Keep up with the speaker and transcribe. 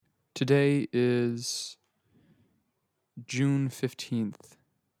Today is June 15th,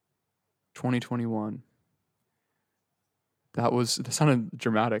 2021. That sounded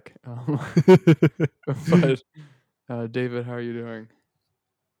dramatic. But David, how are you doing?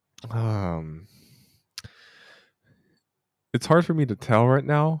 Um, it's hard for me to tell right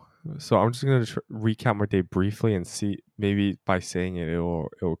now, so I'm just gonna recap my day briefly and see maybe by saying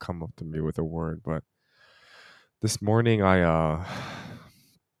it'll come up to me with a word. But this morning I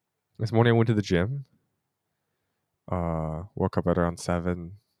went to the gym. Woke up at around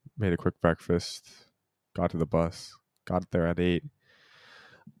 7, made a quick breakfast, got to the bus, got there at 8.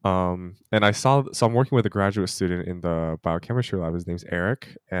 And I'm working with a graduate student in the biochemistry lab. His name's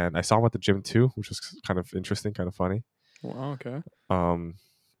Eric, and I saw him at the gym too, which was kind of interesting, kind of funny. Wow, okay. Um,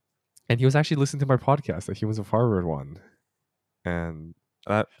 and he was actually listening to my podcast, the Humans of Harvard one, and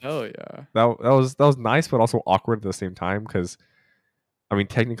that Hell yeah. that was nice, but also awkward at the same time because I mean,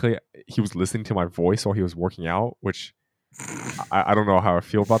 technically, he was listening to my voice while he was working out, which I don't know how I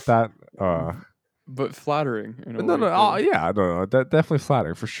feel about that. But flattering in a No, way no, too. yeah, no, that definitely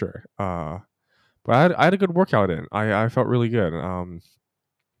flattering for sure. But I had a good workout in. I felt really good. I don't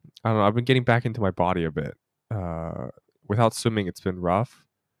know. I've been getting back into my body a bit. Uh, Without swimming, it's been rough,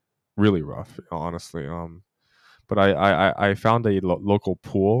 really rough, honestly. But I found a local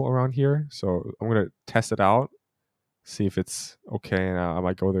pool around here, so I'm gonna test it out, see if it's okay, and I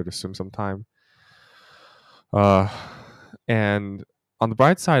might go there to swim sometime. Uh, and on the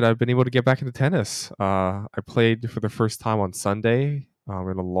bright side, I've been able to get back into tennis. I played for the first time on Sunday, in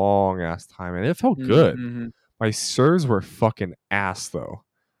a long ass time, and it felt good. Mm-hmm. My serves were fucking ass though,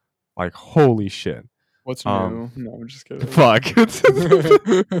 like holy shit. What's Um, new? No, I'm just kidding. Fuck.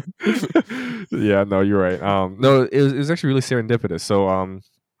 Yeah, no, you're right. No, it was actually really serendipitous. So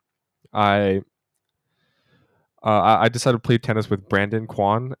I I decided to play tennis with Brandon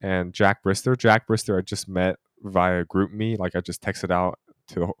Kwan and Jack Brister. Jack Brister I just met via GroupMe. Like I just texted out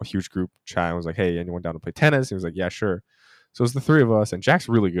to a huge group chat and was like, "Hey, anyone down to play tennis?" He was like, "Yeah, sure." So it's the three of us, and Jack's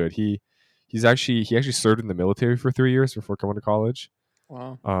really good. He actually served in the military for 3 years before coming to college.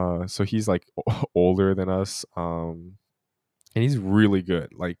 Wow. So he's like older than us. And he's really good.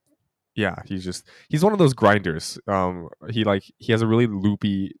 Like, yeah, he's one of those grinders. He has a really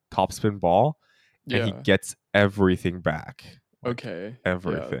loopy topspin ball, and he Yeah. gets everything back, like Okay. Yeah.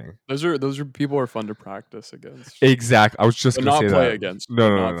 everything. Those are people are fun to practice against. Exact. I was just But gonna not say play that. against. No,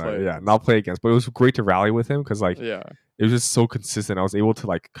 But no, not no, no. play Yeah, against. not play against, but it was great to rally with him because like Yeah. it was just so consistent. I was able to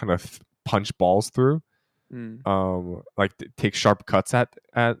like kind of punch balls through, Mm. like take sharp cuts at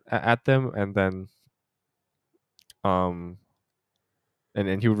them, and then um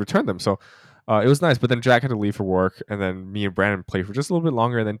and he would return them. So it was nice. But then Jack had to leave for work, and then me and Brandon played for just a little bit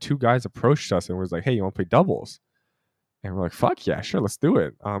longer. And then two guys approached us and was like, "Hey, you want to play doubles?" And we're like, "Fuck yeah, sure, let's do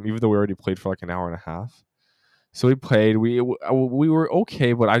it." Even though we already played for like an hour and a half, so we played. We were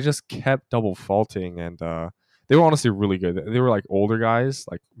okay, but I just kept double faulting, and they were honestly really good. They were like older guys,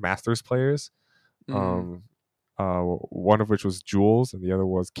 like masters players. Mm. Um, One of which was Jules, and the other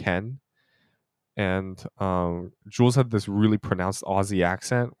was Ken. And Jules had this really pronounced Aussie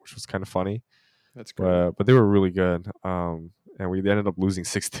accent, which was kind of funny. That's great. But they were really good. And we ended up losing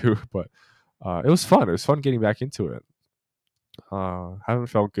 6-2, but it was fun. It was fun getting back into it. Haven't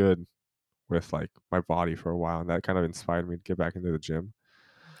felt good with like my body for a while, and that kind of inspired me to get back into the gym.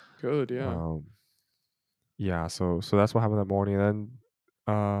 Good, yeah. Um, yeah, so that's what happened that morning. And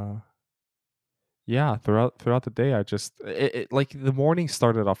then, yeah, throughout the day, I just like the morning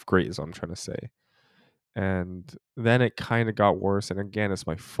started off great, is what I'm trying to say, and then it kind of got worse. And again, it's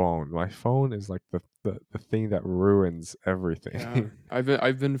my phone. My phone is like the thing that ruins Yeah. everything.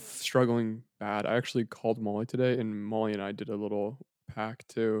 I've been struggling bad. I actually called Molly today and Molly and I did a little pack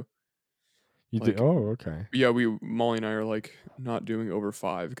too. You did? Like Oh, okay. yeah, we Molly and I are like not doing over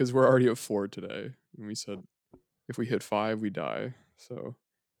 5 because we're already at 4 today. And we said if we hit 5, we die. So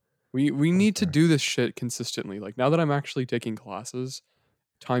we need to Okay. do this shit consistently. Like now that I'm actually taking classes,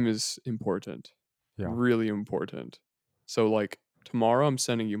 time is important. Yeah. Really important. So like tomorrow I'm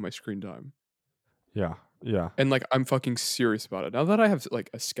sending you my screen time. Yeah. Yeah. And like I'm fucking serious about it. Now that I have like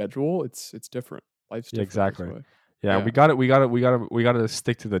a schedule, it's different. Life's Yeah. different this Exactly. way. Yeah. Yeah. We gotta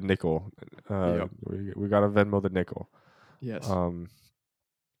stick to the nickel. Yep. We gotta Venmo the nickel. Yes. Um.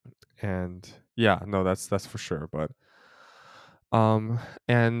 And yeah, no, that's for sure. But um,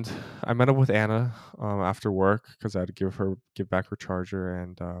 and I met up with Anna after work because I had to give back her charger,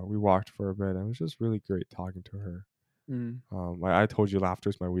 and we walked for a bit, and it was just really great talking to her. Mm. I told you laughter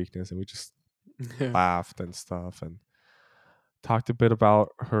is my weakness, and we just Yeah. laughed and stuff, and talked a bit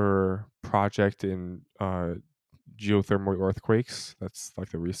about her project in geothermal earthquakes. That's like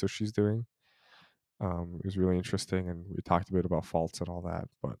the research she's doing. It was really interesting, and we talked a bit about faults and all that.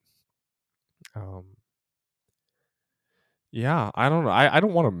 But um, yeah, I don't know. I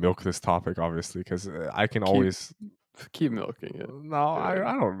don't want to milk this topic, obviously, because I can Keep always. keep milking it. No, Yeah.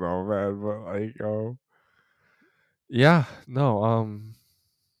 I don't know, man. But like, yeah, no.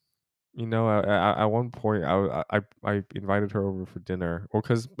 At one point, I invited her over for dinner, well,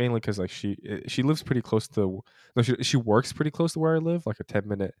 mainly because like she lives pretty close to, no, she works pretty close to where I live, like a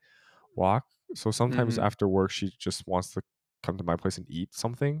 10-minute walk. So sometimes Mm-hmm. after work, she just wants to come to my place and eat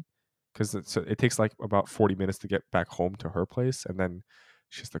something, because it takes like about 40 minutes to get back home to her place, and then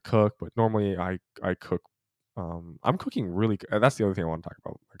she has to cook. But normally I cook. I'm cooking really. That's the other thing I want to talk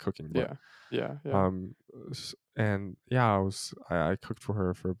about, like cooking. But Yeah. Yeah. Yeah. um, and yeah, I cooked for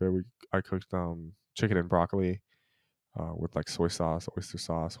her for a bit. I cooked chicken and broccoli with like soy sauce, oyster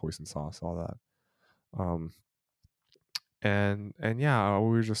sauce, hoisin sauce, all that. Um, and yeah, we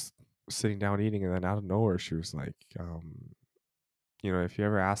were just sitting down eating, and then out of nowhere, she was like, if you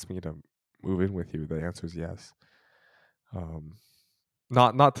ever ask me to move in with you, the answer is yes. Um,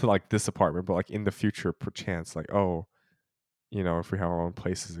 not to like this apartment, but like in the future, perchance, like, oh, if we have our own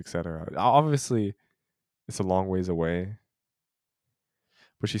places, etc. Obviously, it's a long ways away,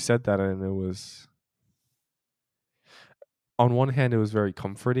 but she said that, and it was, on one hand, it was very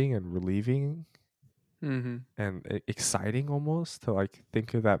comforting and relieving Mm-hmm. and exciting almost to like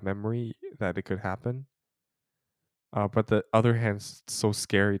think of that memory, that it could happen. But the other hand, it's so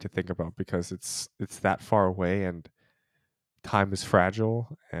scary to think about, because it's that far away, and time is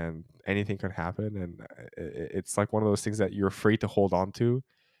fragile, and anything could happen, and it's like one of those things that you're afraid to hold on to,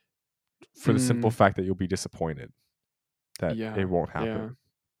 for the simple Mm. fact that you'll be disappointed that it Yeah. won't Yeah. happen.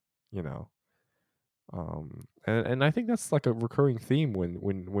 You know. And I think that's like a recurring theme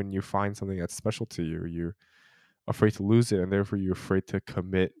when you find something that's special to you, you're afraid to lose it, and therefore you're afraid to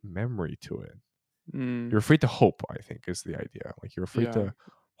commit memory to it. Mm. You're afraid to hope, I think, is the idea. Like, you're afraid Yeah. to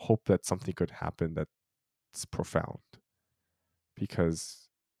hope that something could happen that's profound, because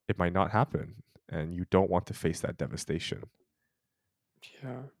it might not happen, and you don't want to face that devastation.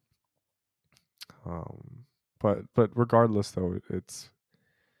 Yeah. But regardless, though,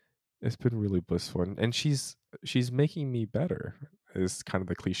 it's been really blissful, and she's making me better, is kind of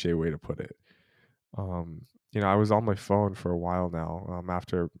the cliche way to put it. I was on my phone for a while now,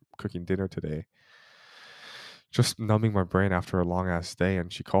 after cooking dinner today, just numbing my brain after a long ass day,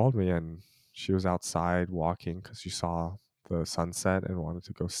 and she called me, and she was outside walking because she saw the sunset and wanted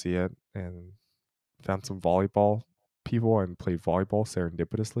to go see it, and found some volleyball people and played volleyball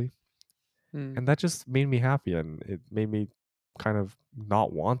serendipitously, Mm. and that just made me happy, and it made me kind of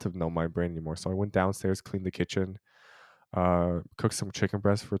not want to numb my brain anymore. So I went downstairs, cleaned the kitchen, cooked some chicken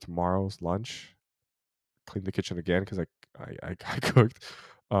breast for tomorrow's lunch, cleaned the kitchen again because I cooked.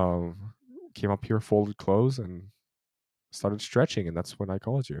 Um, Came up here, folded clothes, and started stretching, and that's when I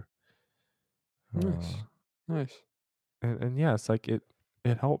called you. Uh, Nice. Nice. and yeah, it's like it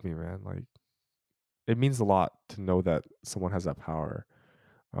helped me, man. Like, it means a lot to know that someone has that power.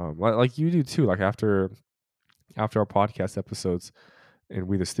 Like you do too. Like, after our podcast episodes and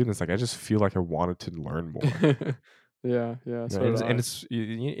we the students, like, I just feel like I wanted to learn more. Yeah. Yeah. You know, So and did it's, and I. it's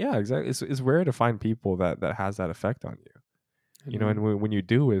yeah, exactly. It's rare to find people that has that effect on you. I And know. when you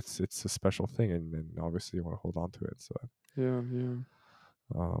do, it's a special thing, and obviously you want to hold on to it. So, Yeah. Yeah.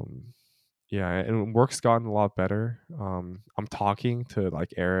 um, yeah, and work's gotten a lot better. I'm talking to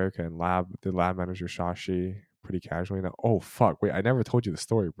like Eric and the lab manager Shashi pretty casually now. Oh fuck! Wait, I never told you the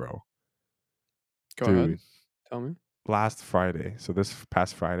story, bro. Go ahead. Dude, Tell me. last Friday, so this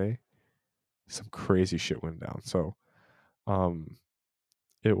past Friday, some crazy shit went down. Um,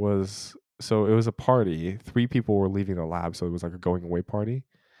 it was a party. 3 people were leaving the lab, so it was like a going away party.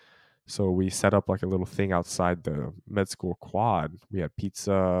 So we set up like a little thing outside the med school quad. We had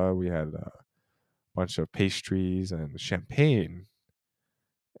pizza, we had a bunch of pastries and champagne.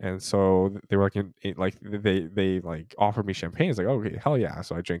 And so they were like, like they like offered me champagne. It's like, okay, hell yeah!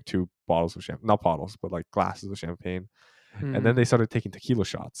 So I drank 2 bottles of champagne, not bottles, but like glasses of champagne. And then Mm. they started taking tequila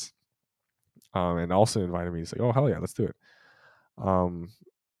shots. And also invited me. He's like, oh hell yeah, let's do it. Um,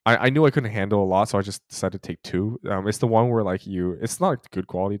 I knew I couldn't handle a lot, so I just decided to take 2. It's the one where like it's not like good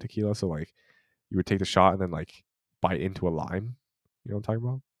quality tequila, so like you would take the shot and then like bite into a lime. You know what I'm talking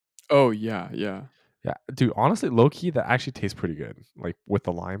about? Oh yeah. Yeah. Yeah, dude. Honestly, low key, that actually tastes pretty good, like with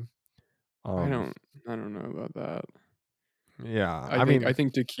the lime. I Um, don't. I don't know about that. yeah, I I think. I mean,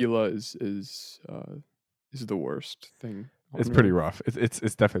 think tequila is the worst thing it's on pretty earth. rough.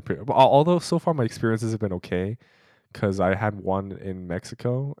 It's definitely pretty. But although so far my experiences have been okay, because I had one in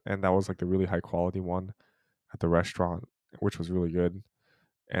Mexico, and that was like the really high quality one. at the restaurant, which was really good.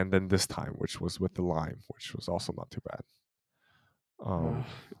 And then this time, which was with the lime, which was also not too bad. Uh, Um,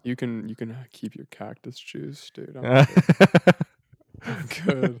 you can keep your cactus juice, dude. I'm yeah, good. I'm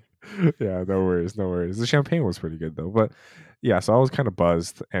good. no worries, no worries. The champagne was pretty good though, but yeah, so I was kind of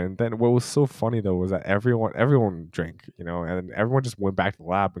buzzed. And then what was so funny though was that everyone drank, and everyone just went back to the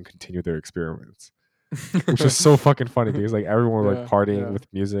lab and continued their experiments, which is so fucking funny because like everyone was like Yeah, partying yeah, with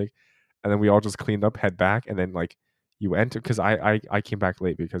music, and then we all just cleaned up, head back, and then like you enter because I came back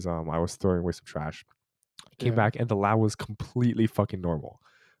late because I was throwing away some trash. I came yeah. back and the lab was completely fucking normal,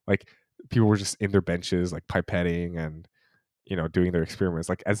 like people were just in their benches like pipetting and doing their experiments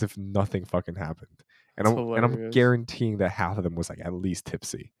like as if nothing fucking happened. And That's I'm hilarious. guaranteeing that half of them was like at least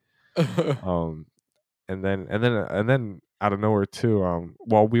tipsy. Um, and then out of nowhere too,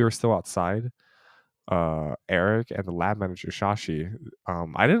 while we were still outside, Eric and the lab manager Shashi,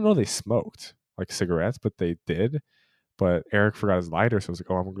 I didn't know they smoked like cigarettes, but they did. But Eric forgot his lighter, so I was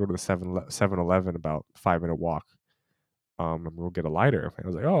like, "Oh, I'm gonna go to the 7-Eleven, about 5 minute walk. I'm gonna go get a lighter." And I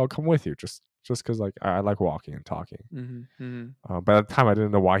was like, "Oh, I'll come with you, just because like I like walking and talking." Hmm, hmm. But at the time, I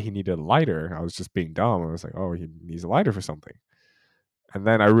didn't know why he needed a lighter. I was just being dumb. I was like, "Oh, he needs a lighter for something." And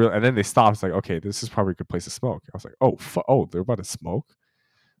then they stopped. It's like, okay, this is probably a good place to smoke. I was like, "Oh, oh, they're about to smoke."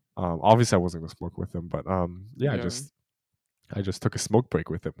 Obviously, I wasn't gonna smoke with them, but yeah, Yeah. I just took a smoke break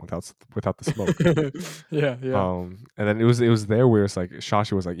with him without the smoke. Yeah, yeah. And then it was there where it's like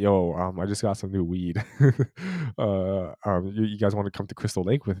Shashi was like, "Yo, I just got some new weed. You guys want to come to Crystal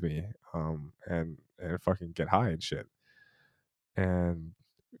Lake with me? And fucking get high and shit." And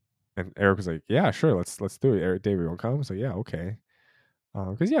Eric was like, "Yeah, sure, let's do it." Eric, David, you want to come? I was like, "Yeah, okay."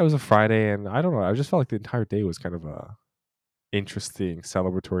 Because yeah, it was a Friday, and I don't know, I just felt like the entire day was kind of a interesting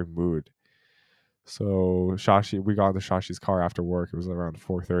celebratory mood. So we got into Shashi's car after work. It was around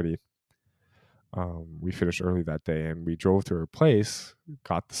 4:30. We finished early that day, and we drove to her place,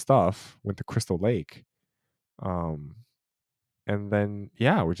 got the stuff, went to Crystal Lake, um, and then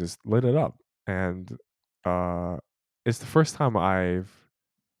yeah, we just lit it up. And uh, it's the first time I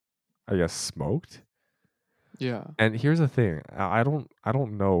guess, smoked. Yeah. And here's the thing: I don't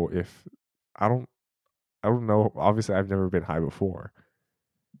know if I don't I don't know. Obviously, I've never been high before,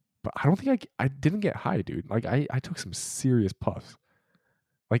 but I don't think I didn't get high, dude. Like I took some serious puffs.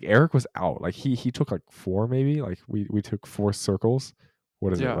 Like Eric was out. Like he took like four maybe. Like we took four circles.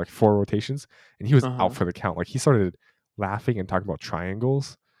 What is it? Yeah. Like four rotations, and he was out Uh-huh. for the count. Like he started laughing and talking about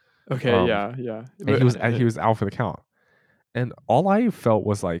triangles. Okay, Um, yeah, yeah. and But he was out for the count. And all I felt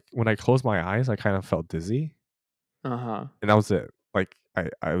was like when I closed my eyes, I kind of felt dizzy, uh-huh. and that was it. Like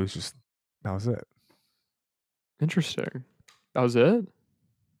I was just that was it. Interesting. That was it?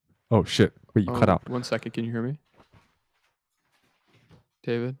 Oh shit! Wait, you cut Oh, out. 1 second. Can you hear me?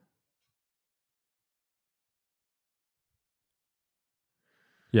 David?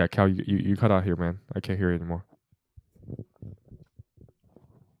 Yeah, Cal, you cut out here, man. I can't hear you anymore.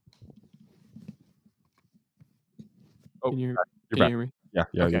 Oh, Can you you're can you back. hear me? Yeah,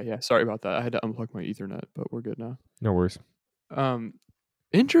 yeah. Okay, yeah. Sorry about that. I had to unplug my Ethernet, but we're good now. No worries. Um,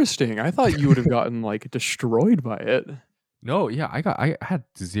 interesting. I thought you would have gotten like destroyed by it. No, yeah, I had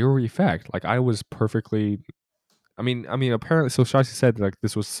zero effect. Like I was perfectly. I mean, apparently, so Shashi said like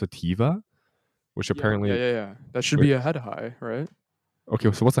this was sativa, which Yeah, yeah, apparently. yeah, yeah. That should Wait, be a head high, right?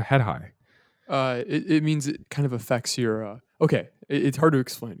 okay, so what's a head high? It means it kind of affects your okay, it's hard to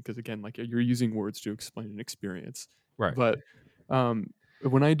explain because again, like you're using words to explain an experience. Right. But um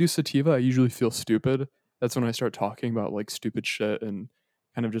when I do sativa, I usually feel stupid. That's when I start talking about like stupid shit and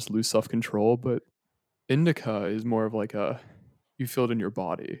kind of just lose self-control, but indica is more of like a you feel it in your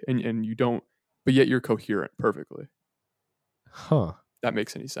body and you don't but yet you're coherent perfectly. Huh. That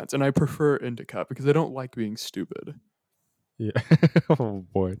makes any sense. And I prefer indica because I don't like being stupid. Yeah. Oh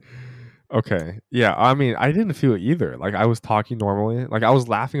boy. Okay. Yeah. I mean, I didn't feel it either. Like I was talking normally. Like I was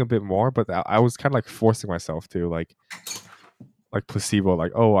laughing a bit more, but I was kind of like forcing myself to like placebo.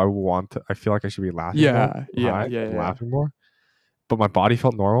 Like, oh, I feel like I should be laughing more. Yeah, I'm yeah, high. yeah, I'm yeah. laughing more. But my body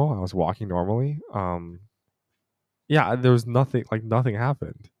felt normal. I was walking normally. Yeah. There was nothing. Like nothing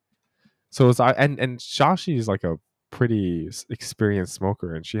happened. So it's I and Shashi is like a pretty experienced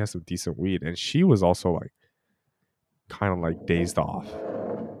smoker, and she has some decent weed, and she was also like kind of like dazed off.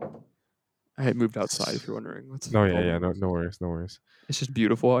 I had moved outside if you're wondering. Let's No, yeah, hold yeah, on. no worries, no worries. It's just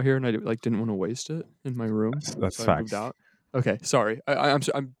beautiful out here, and I like didn't want to waste it in my room, That's so I moved facts. out. Okay, sorry.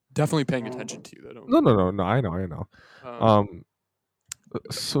 I'm definitely paying attention to you. I don't. No, no, no, no. I know, I know. Um, Um,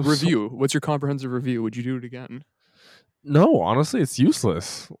 so review. What's your comprehensive review? Would you do it again? no, honestly, it's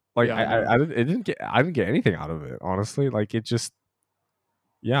useless. Like Yeah, I know. I didn't get anything out of it. Honestly, like it just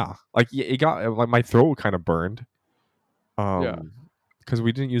Yeah, like it got like my throat kind of burned. Yeah. Because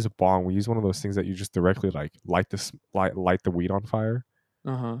we didn't use a bong, we used one of those things that you just directly like light the weed on fire.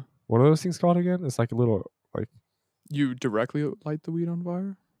 Uh-huh. What are those things called again? It's like a little like You directly light the weed on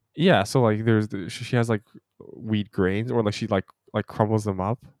fire? yeah. So like she has like weed grains, or like she like crumbles them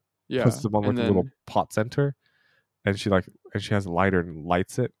up, puts Yeah. them on And like a little then pot center, and she has a lighter and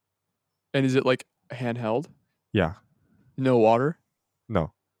lights it. and is it like handheld? Yeah, No water?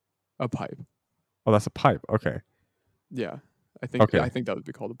 no. A pipe. Oh, that's a pipe. Okay, Yeah. I okay. think that would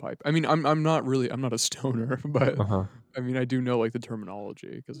be called a pipe. I mean, I'm not really I'm not a stoner, but Uh huh. I mean, I do know like the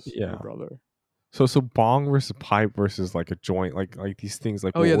terminology because my Yeah. brother. So bong versus pipe versus like a joint, like these things.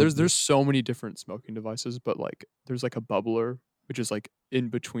 Like Oh yeah, what? there's so many different smoking devices, but like there's like a bubbler, which is like in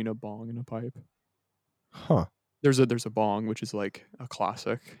between a bong and a pipe. Huh. There's a bong, which is like a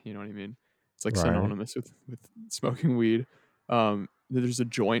classic, you know what I mean? It's like Right. synonymous with smoking weed. There's a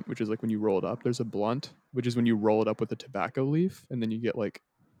joint, which is like when you roll it up. There's a blunt, which is when you roll it up with a tobacco leaf, and then you get like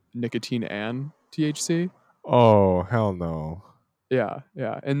nicotine and THC. Oh hell no. Yeah,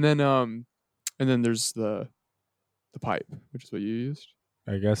 yeah. And then there's the pipe, which is what you used.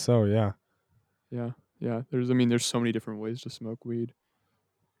 I guess so. Yeah. Yeah, yeah. I mean, there's so many different ways to smoke weed.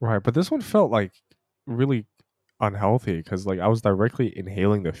 Right. But this one felt like really unhealthy because like I was directly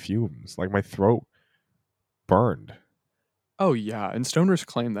inhaling the fumes. Like my throat burned. Oh yeah, and stoners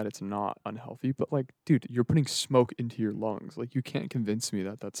claim that it's not unhealthy, but like, dude, you're putting smoke into your lungs. Like, you can't convince me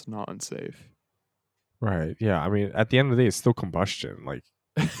that that's not unsafe. Right. Yeah. I mean, at the end of the day, it's still combustion. Like,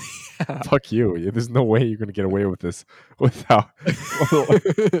 Yeah. fuck you. There's no way you're gonna get away with this without.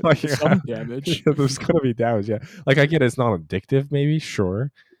 Like, Some damage. there's gonna be damage. Yeah. Like, I get it's not addictive, maybe,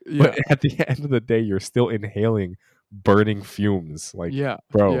 sure, but Yeah. at the end of the day, you're still inhaling burning fumes. Like, Yeah. Yeah.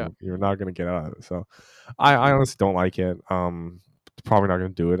 bro, you're not gonna get out of it. So, I honestly don't like it. Probably not gonna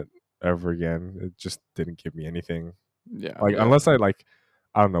do it ever again. It just didn't give me anything. Yeah. Like, Yeah. unless I like,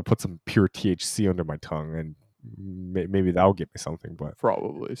 I don't know, put some pure THC under my tongue, and maybe that'll get me something. But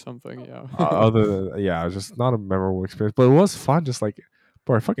Probably something. Yeah. other than yeah, it was just not a memorable experience. But it was fun. Just like,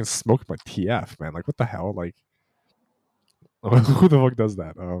 bro, I fucking smoked my TF, man. Like, what the hell? Like, who the fuck does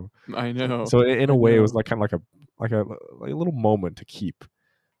that? I know. So in a I way, it was know. like kind of like a little moment to keep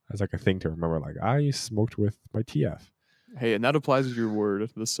as like a thing to remember. Like, I smoked with my TF. Hey, and that applies to your word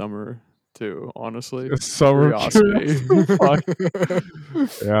this summer too, honestly. Summer Curiosity. curiosity.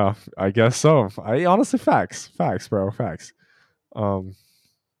 Fuck. Yeah, I guess so. I honestly, facts, bro, facts. Um,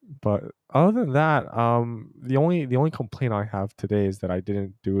 but other than that, the only complaint I have today is that I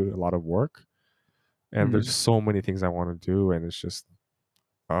didn't do a lot of work, and there's Mhm. so many things I want to do, and it's just,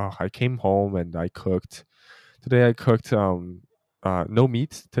 I came home and I cooked. Today I cooked no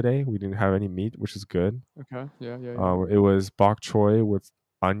meat today. We didn't have any meat, which is good. Okay. Yeah. Yeah. Yeah. It was bok choy with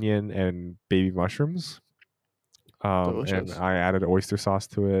onion and baby mushrooms. And Delicious. I added oyster sauce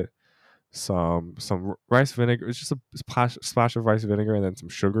to it, some rice vinegar. It's just a splash of rice vinegar and then some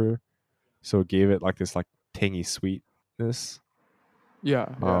sugar, so it gave it like this like tangy sweetness.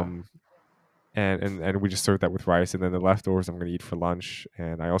 Yeah. Yeah. Um, and we just served that with rice, and then the leftovers I'm gonna eat for lunch.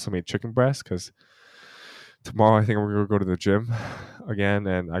 And I also made chicken breast because tomorrow I think I'm gonna go to the gym again,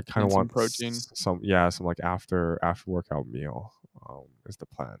 and I kind of And some want protein. some like after workout meal is the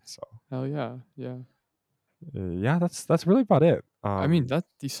plan. So Hell yeah. Yeah. yeah, that's really about it. I mean, that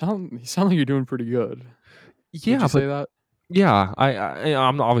you sound like you're doing pretty good. Would Yeah, you but say that? yeah,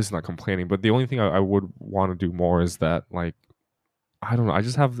 I'm obviously not complaining, but the only thing I would want to do more is that like I don't know. I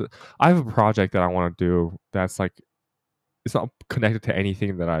have a project that I want to do that's like it's not connected to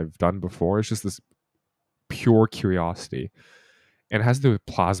anything that I've done before. It's just this pure curiosity, and it has to do with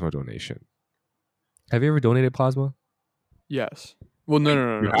plasma donation. Have you ever donated plasma? Yes. Well, no, Wait, no,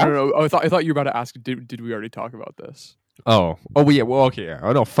 no, you no, no, have? no. Oh, I thought you were about to ask. Did we already talk about this? Oh, yeah. Well, okay, yeah.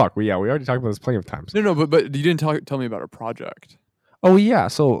 Oh no, fuck. We already talked about this plenty of times. No, no. But you didn't tell me about a project. Oh yeah.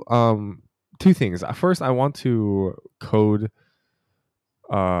 So two things. First, I want to code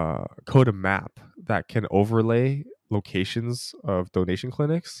a map that can overlay locations of donation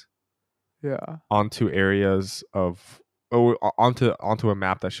clinics Yeah. onto areas of onto a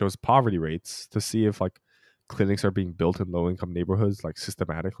map that shows poverty rates to see if like clinics are being built in low income neighborhoods like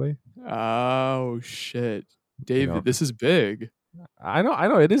systematically. Oh shit, You know, David, this is big. I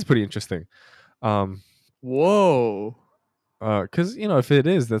know it is pretty interesting. Um, Whoa. because if it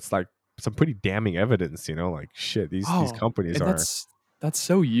is, that's like some pretty damning evidence. Like shit, these Oh, companies and are. that's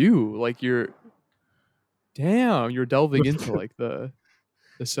so you. Like you're delving into like the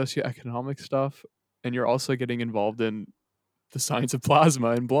socioeconomic stuff, and you're also getting involved in the science of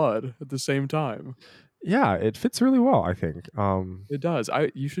plasma and blood at the same time. Yeah, it fits really well, I think. It does.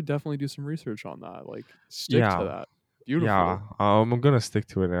 You should definitely do some research on that. Like, stick to Yeah, that. yeah. Beautiful. I'm gonna stick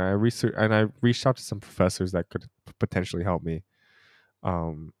to it, and I reached out to some professors that could potentially help me.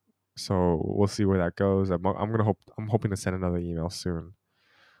 Um, so we'll see where that goes. I'm hoping to send another email soon.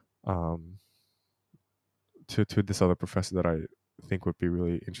 Um, to this other professor that I think would be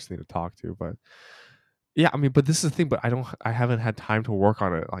really interesting to talk to. But yeah, I mean, but this is the thing. But I haven't had time to work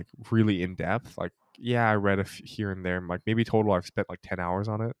on it like really in depth. Like, yeah, I read here and there. Like maybe total I've spent like 10 hours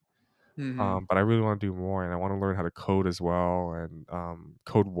on it. Hmm. But I really want to do more, and I want to learn how to code as well, and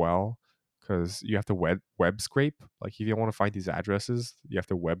code well, because you have to web scrape. Like if you want to find these addresses, you have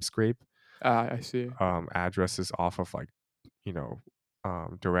to web scrape I see. addresses off of like you know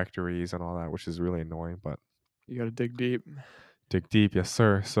directories and all that, which is really annoying. But You got to dig deep. dig deep, yes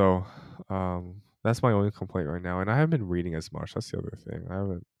sir. So that's my only complaint right now, and I haven't been reading as much. That's the other thing. I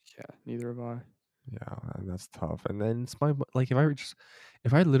haven't. Yeah, neither have I. Yeah, and that's tough. And then it's like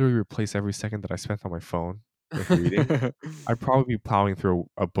if I literally replace every second that I spent on my phone with reading, I'd probably be plowing through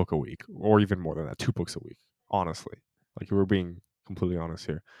a book a week, or even more than that, 2 books a week. Honestly, like if we're being completely honest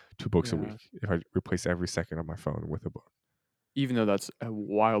here, 2 books a Yeah. week. If I replace every second on my phone with a book, Even though that's a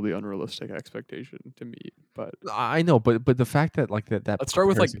wildly unrealistic expectation to meet, but I know, but the fact that like that let's start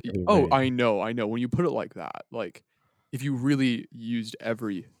with like, comparison can be oh, made. I know. When you put it like that, like if you really used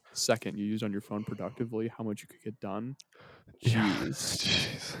every second you used on your phone productively, how much you could get done. Yeah, Jeez,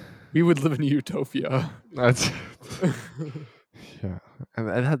 jeez. we would live in a utopia. That's yeah,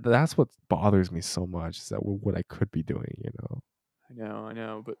 and that's what bothers me so much is that what I could be doing, you know. I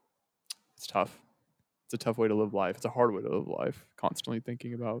know, but it's tough. It's a tough way to live life. It's a hard way to live life. Constantly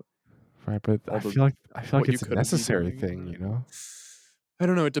thinking about Right, but all the I feel like what you it's a couldn't be necessary doing. thing, you know? I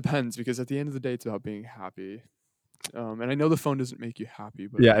don't know. It depends because at the end of the day, it's about being happy. And I know the phone doesn't make you happy,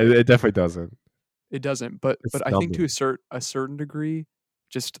 but Yeah, it definitely doesn't. it doesn't. But It's I think to numbing. a certain degree,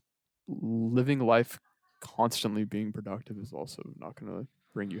 just living life constantly being productive is also not going to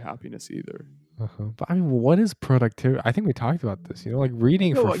bring you happiness either. Uh-huh. But I mean, what is productivity? I think we talked about this, you know, like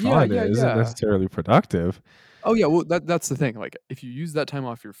reading No, for yeah, fun yeah, isn't yeah. necessarily productive. Oh yeah, well that's the thing. Like if you use that time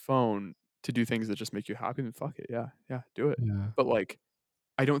off your phone to do things that just make you happy, then fuck it. Yeah, yeah, do it. Yeah. But like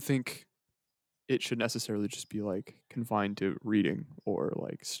I don't think it should necessarily just be like confined to reading or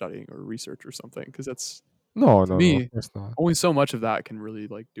like studying or research or something because that's No, to no, no, of me course not. only so much of that can really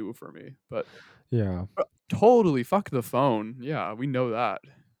like do it for me. But Yeah. totally fuck the phone. Yeah, we know that.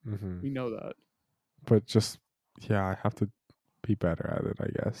 Hmm. We know that. But just yeah, I have to be better at it,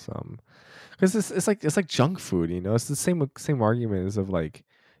 I guess. Because it's like junk food, you know. It's the same argument as of like,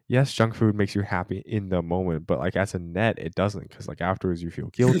 yes, junk food makes you happy in the moment, but like as a net, it doesn't. Because like afterwards, you feel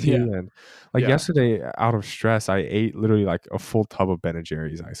guilty. Yeah, And like yeah. yesterday, out of stress, I ate literally like a full tub of Ben and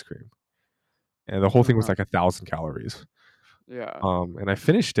Jerry's ice cream, and the whole thing was Uh-huh. like 1,000 calories. Yeah. And I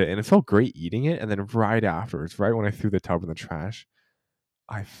finished it, and it felt great eating it. And then right afterwards, right when I threw the tub in the trash,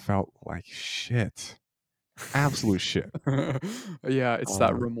 I felt like shit, absolute shit. Yeah, it's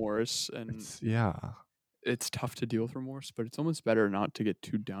that Um, remorse and it's yeah, it's tough to deal with remorse, but it's almost better not to get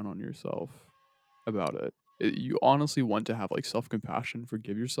too down on yourself about it. You honestly want to have like self-compassion,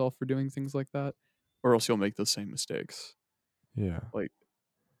 forgive yourself for doing things like that, or else you'll make those same mistakes. yeah, Like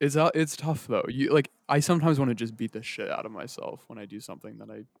it's tough though. You like I sometimes want to just beat the shit out of myself when I do something that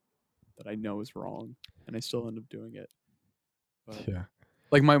I know is wrong and I still end up doing it. But yeah.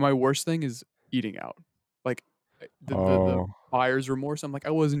 like my worst thing is eating out. Like the Oh, buyer's remorse. I'm like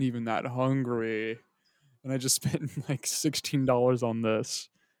I wasn't even that hungry and I just spent like $16 on this.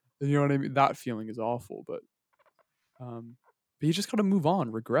 You know what I mean? That feeling is awful, um, but you just gotta move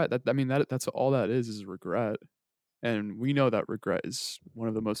on. Regret that. I mean that's all that is regret, and we know that regret is one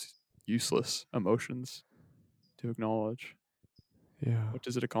of the most useless emotions to acknowledge. yeah, What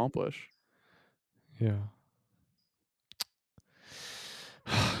does it accomplish? yeah.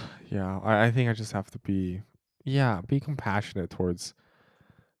 Yeah, I think I just have to be, yeah, be compassionate towards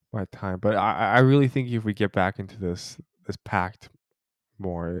my time. But I really think if we get back into this pact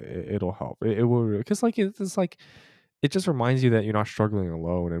more, it'll help. It will because like it's like it just reminds you that you're not struggling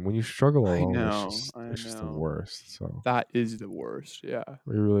alone, and when you struggle alone, I it's just the know. worst. So That is the worst. Yeah.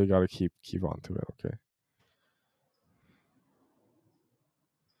 we really got to keep on to it. Okay,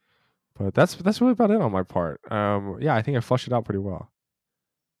 but that's really about it on my part. Yeah, I think I flushed it out pretty well.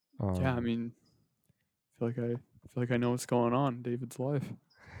 Yeah. I Um, mean, I feel like I know what's going on in David's life.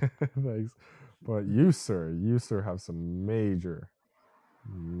 thanks. But you sir have some major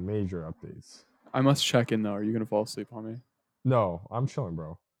updates. I must check in though. Are you gonna fall asleep on me? No, I'm chilling,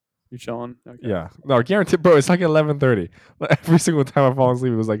 bro. You chilling? Okay. Yeah, no, guaranteed, bro. It's like 11:30. Every single time I fall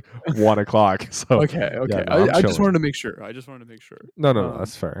asleep, it was like 1 o'clock. So Okay. yeah, Okay. no, I'm I just wanted chilling. to make sure. I just wanted to make sure. No, no, no,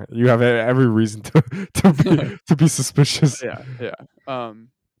 that's fair. You have every reason to to be suspicious. Yeah. Yeah.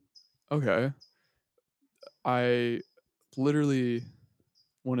 Okay. I literally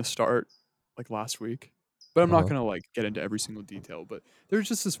want to start like last week, but I'm not Uh-huh. gonna like get into every single detail. But there's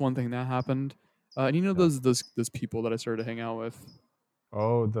just this one thing that happened, and you know Yeah. those people that I started to hang out with.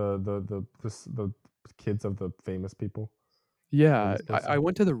 Oh, the kids of the famous people, Yeah, famous I person.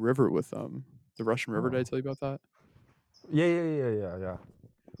 went to the river with them, the Russian River. Did I Oh. tell you about that? Yeah, yeah, yeah, yeah, yeah.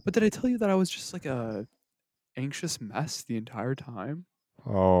 But did I tell you that I was just like a anxious mess the entire time?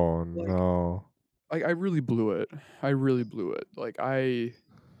 Oh Like, no. I really blew it. I really blew it. Like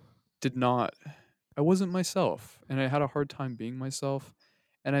did not I wasn't myself, and I had a hard time being myself,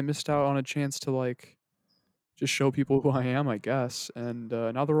 and I missed out on a chance to like just show people who I am, I guess. And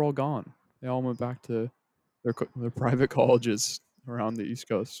now they're all gone. They all went back to their private colleges around the East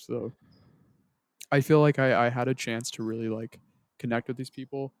Coast. So I feel like I had a chance to really like connect with these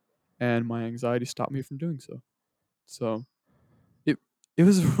people, and my anxiety stopped me from doing so. So it it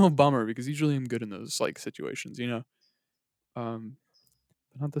was a real bummer because usually I'm good in those like situations, you know. Um,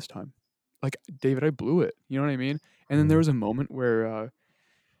 but not this time. Like David, I blew it. You know what I mean? And then there Mhm. was a moment where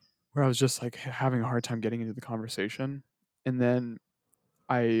I was just like having a hard time getting into the conversation, and then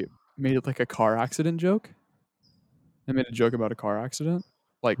I made it like a car accident joke. I made a joke about a car accident,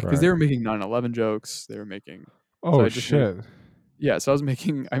 like because Right. they were making 9/11 jokes. They were making, so Oh I just made shit. yeah. So I was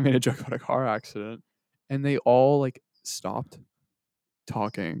making I made a joke about a car accident, and they all like stopped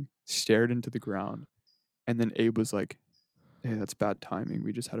talking, stared into the ground, and then Abe was like, "Hey, that's bad timing.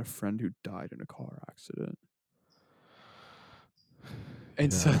 We just had a friend who died in a car accident."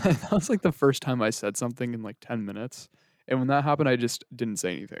 And so Yeah. that was like the first time I said something in like 10 minutes. And when that happened, I just didn't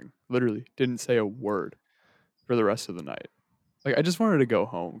say anything. Literally, didn't say a word for the rest of the night. Like I just wanted to go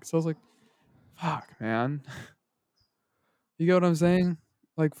home because I was like, "Fuck, man." You get what I'm saying?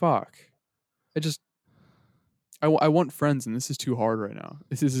 Like, fuck. I just I want friends, and this is too hard right now.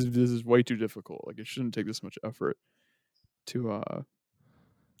 This is way too difficult. Like, it shouldn't take this much effort to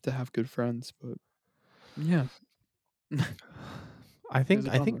to have good friends. But yeah, it was a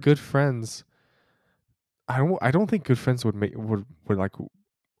I think bummer. good friends. I don't think good friends would like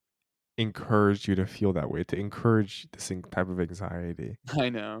encourage you to feel that way, to encourage this type of anxiety. I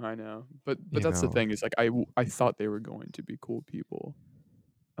know. But You that's the know. thing is like I thought they were going to be cool people.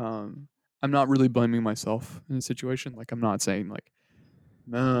 Um, I'm not really blaming myself in the situation. Like, I'm not saying like,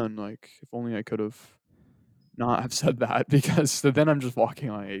 man, like if only I could have not have said that because then I'm just walking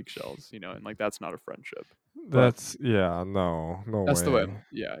on eggshells, you know, and like that's not a friendship. But That's yeah. No, no that's the way. way.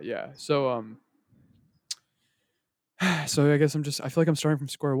 Yeah, yeah. So so I guess I feel like I'm starting from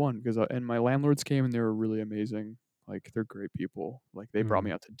square one because and my landlords came and they were really amazing. Like they're great people. Like they brought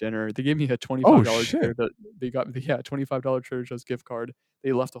me Mm. out to dinner. They gave me a Oh $25 shit. they got yeah, $25 Trader Joe's gift card.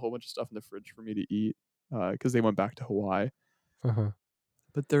 They left a whole bunch of stuff in the fridge for me to eat because they went back to Hawaii. Uh-huh.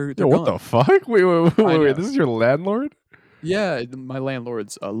 But Yo, they're what the gone. fuck? I Wait. know. This is your landlord? Yeah, my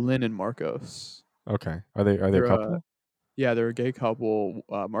landlords, Lynn and Marcos. Okay. Are they a They're couple? yeah, they're a gay couple.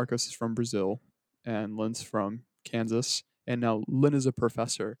 Marcos is from Brazil, and Lynn's from Kansas. And now Lynn is a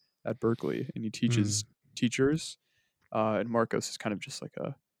professor at Berkeley, and he Mm. teaches teachers. And Marcos is kind of just like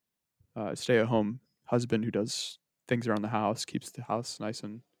a stay-at-home husband who does things around the house, keeps the house nice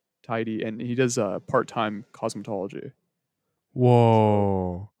and tidy, and he does part-time cosmetology. So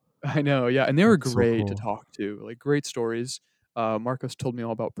Whoa. I know, yeah, and they were That's so great to cool. talk to, like, great stories. Marcos told me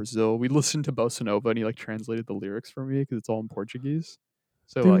all about Brazil. We listened to Bossa Nova, and he, like, translated the lyrics for me because it's all in Portuguese.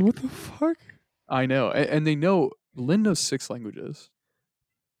 So, Dude, like what the fuck? I know, and they know Lynn knows 6 languages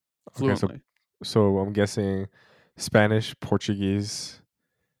Okay, fluently. so I'm guessing Spanish, Portuguese,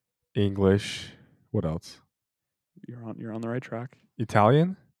 English. What else? You're on the right track.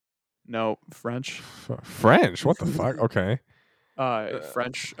 Italian? No, French. French? What the fuck? Okay.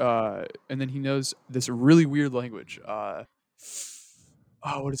 French, and then he knows this really weird language, oh,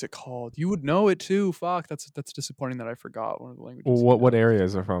 what is it called? You would know it too, fuck, that's disappointing that I forgot one of the Well, languages he what knows. area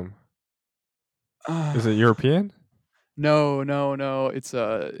is it from? Is it European? No, no, no. It's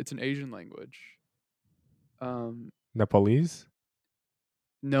an Asian language. Um, Nepalese?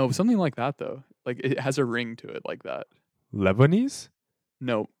 no, something like that though. Like it has a ring to it like that. Lebanese?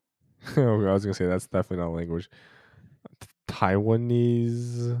 No, Oh, I was gonna say that's definitely not a language.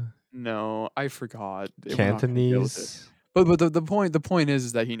 Taiwanese, no, I forgot. We're not gonna deal with it. Cantonese. But the point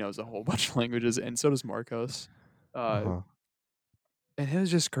is that he knows a whole bunch of languages, and so does Marcos. Uh Uh, huh. and it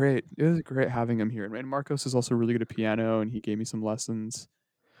was just great. It was great having him here. And Marcos is also really good at piano, and he gave me some lessons.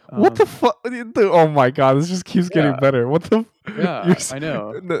 What the fuck? Oh my god, this just keeps getting Yeah, better. What the? You're yeah, I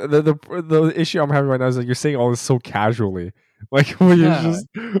know. the issue I'm having right now is that you're saying all this so casually, like when you're Yeah, just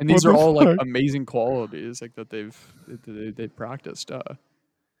and what these are the all like fuck? amazing qualities like that they practiced.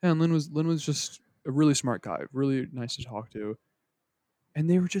 And Lin was just a really smart guy, really nice to talk to, and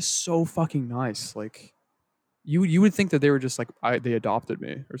they were just so fucking nice. Like you would think that they were just like they adopted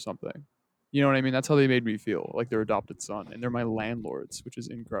me or something. You know what I mean? That's how they made me feel, like their adopted son, and they're my landlords, which is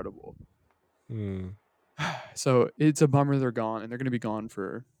incredible. Hmm. So it's a bummer they're gone, and they're gonna be gone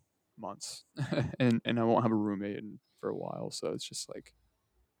for months, and I won't have a roommate for a while. So it's just like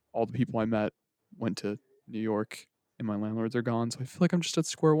all the people I met went to New York, and my landlords are gone. So I feel like I'm just at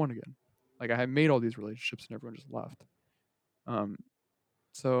square one again. Like I had made all these relationships, and everyone just left. Um,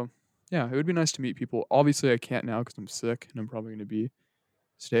 so yeah, it would be nice to meet people. Obviously, I can't now because I'm sick, and I'm probably gonna be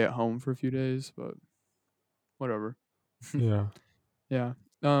stay at home for a few days. But whatever. Yeah. Yeah.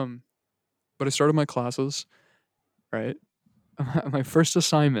 Um, but I started my classes, right? My first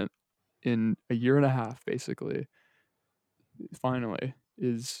assignment in a year and a half, basically, finally,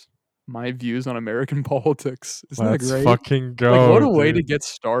 is my views on American politics. Isn't that Let's great? fucking Like, what go, a way to dude. get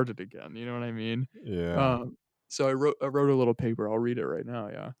started again. You know what I mean? Yeah. Um, so I wrote a little paper. I'll read it right now.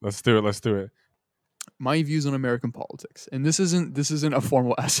 Yeah, Let's do it. Let's do it. my views on American politics, and this isn't a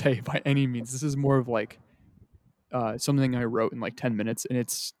formal essay by any means. This is more of like something I wrote in like 10 minutes, and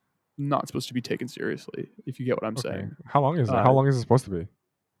it's not supposed to be taken seriously. If you get what I'm Okay. saying. How long is it? Uh, How long is it supposed to be?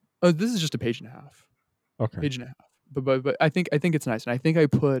 oh, this is just a page and a half. Okay. Page and a half. But I think it's nice, and I think I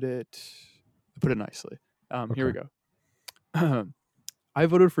put it nicely. Here we Okay. go. I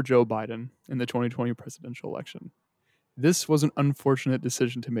voted for Joe Biden in the 2020 presidential election. This was an unfortunate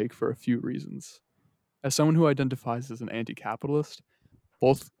decision to make for a few reasons. As someone who identifies as an anti-capitalist,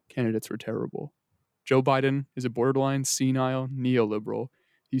 both candidates were terrible. Joe Biden is a borderline senile neoliberal.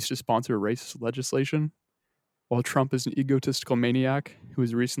 He used to sponsor racist legislation, while Trump is an egotistical maniac who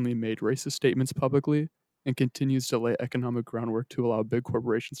has recently made racist statements publicly and continues to lay economic groundwork to allow big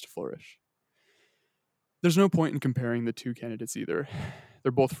corporations to flourish. There's no point in comparing the two candidates either.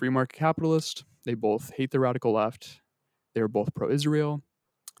 They're both free market capitalists, they both hate the radical left, they're both pro Israel,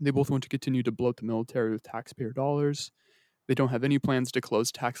 they both want to continue to bloat the military with taxpayer dollars, they don't have any plans to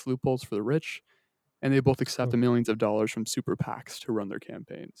close tax loopholes for the rich, and they both accept Oh. the millions of dollars from super PACs to run their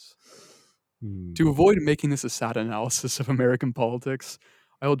campaigns. Hmm. To avoid making this a sad analysis of American politics,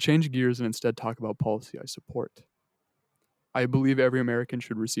 I will change gears and instead talk about policy I support. I believe every American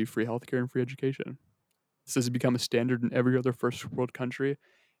should receive free healthcare and free education. This has become a standard in every other first world country,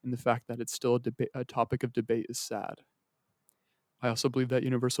 and the fact that it's still a topic of debate is sad. I also believe that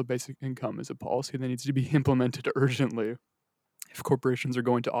universal basic income is a policy that needs to be implemented urgently. If corporations are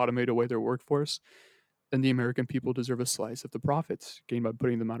going to automate away their workforce, then the American people deserve a slice of the profits gained by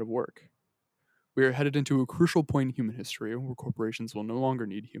putting them out of work. We are headed into a crucial point in human history where corporations will no longer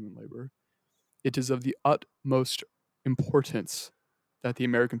need human labor. It is of the utmost importance that the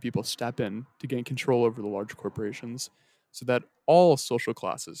American people step in to gain control over the large corporations so that all social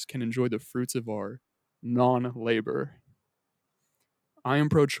classes can enjoy the fruits of our non labor. I am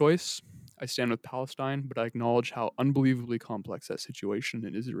pro choice. I stand with Palestine, but I acknowledge how unbelievably complex that situation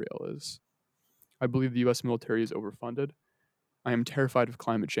in Israel is. I believe the US military is overfunded. I am terrified of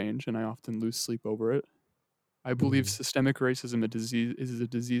climate change, and I often lose sleep over it. I believe Hmm. systemic racism is a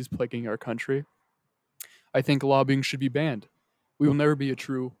disease plaguing our country. I think lobbying should be banned. We will never be a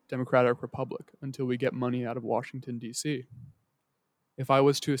true democratic republic until we get money out of Washington, D.C. If I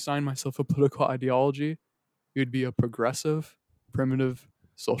was to assign myself a political ideology, it would be a progressive, primitive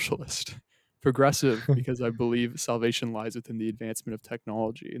socialist. Progressive because I believe salvation lies within the advancement of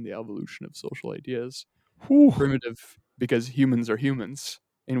technology and the evolution of social ideas. Whew. Primitive because humans are humans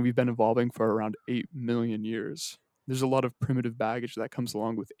and we've been evolving for around 8 million years. There's a lot of primitive baggage that comes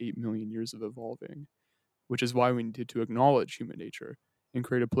along with 8 million years of evolving, which is why we need to acknowledge human nature and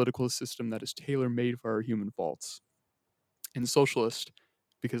create a political system that is tailor made for our human faults. And socialist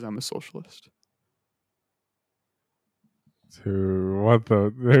because I'm a socialist. Dude, what the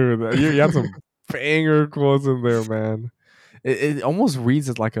dude? You had some banger quotes in there, man. It almost reads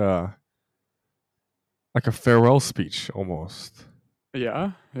as like a farewell speech almost.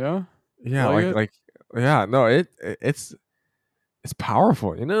 Yeah, yeah. You Yeah, like it? yeah, no, it's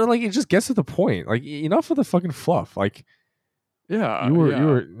powerful. You know, like it just gets to the point. Like enough of the fucking fluff. Like Yeah, you yeah.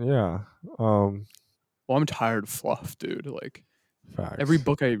 were yeah. Um Well, I'm tired of fluff, dude. Like every Facts.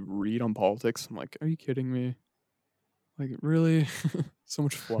 book I read on politics, I'm like, are you kidding me? Like really? So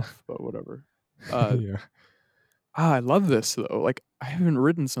much fluff, but whatever. Uh Yeah. I love this though. Like I haven't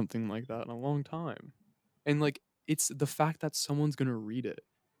written something like that in a long time. And like it's the fact that someone's going to read it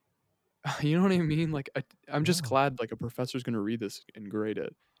You know what I mean? Like I'm just Yeah, glad like a professor's gonna read this and grade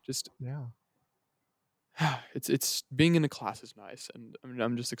it. Just yeah, it's being in a class is nice, and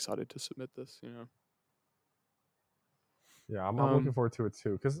I'm just excited to submit this. You know. yeah. I'm looking Um. forward to it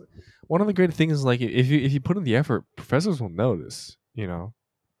too. Because one of the great things is like if you put in the effort, professors will notice. You know,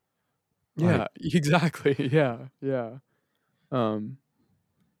 like Yeah. Exactly. Yeah. Yeah. Um.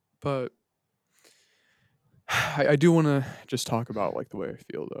 But I do want to just talk about like the way I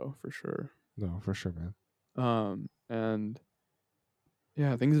feel though, for sure. no, for sure, man. And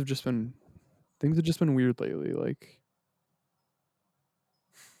yeah, things have just been weird lately. Like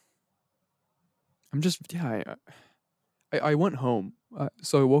I'm just yeah. I went home.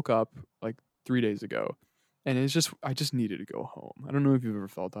 So I woke up like 3 days ago, and I just needed to go home. I don't know if you've ever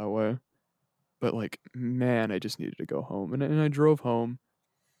felt that way, but like man, I just needed to go home, and I drove home,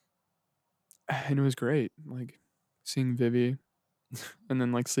 and it was great. Like seeing Vivi, and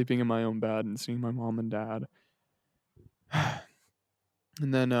then like sleeping in my own bed and seeing my mom and dad,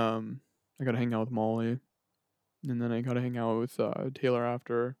 and then I got to hang out with Molly, and then I got to hang out with Taylor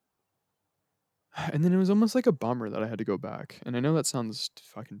after. And then it was almost like a bummer that I had to go back. And I know that sounds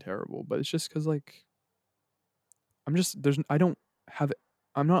fucking terrible, but it's just because like I'm just there's I don't have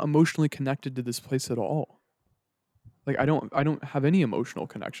I'm not emotionally connected to this place at all. Like I don't have any emotional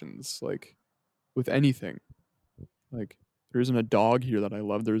connections like with anything. Like there isn't a dog here that I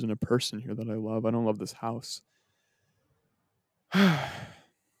love. There isn't a person here that I love. I don't love this house.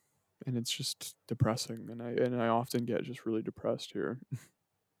 And it's just depressing, and I often get just really depressed here.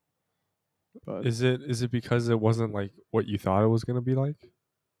 But Is it because it wasn't like what you thought it was gonna be like?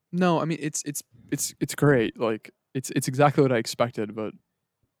 no, I mean it's great. Like it's exactly what I expected, but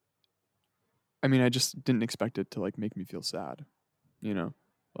I mean I just didn't expect it to like make me feel sad, you know?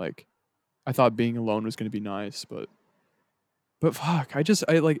 Like I thought being alone was going to be nice, but fuck, I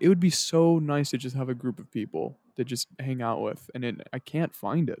like it would be so nice to just have a group of people to just hang out with, and I can't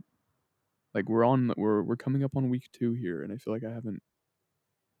find it. Like we're coming up on week 2 here, and I feel like I haven't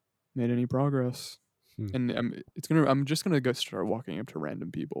made any progress. Hmm. And I'm just gonna go start walking up to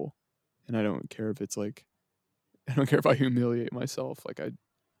random people, and I don't care if it's like I don't care if I humiliate myself. Like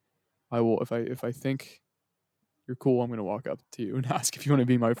I will if I think you're cool, I'm gonna walk up to you and ask if you want to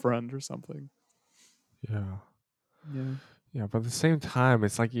be my friend or something. Yeah. Yeah. Yeah, but at the same time,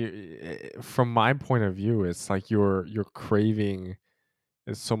 it's like from my point of view, it's like you're craving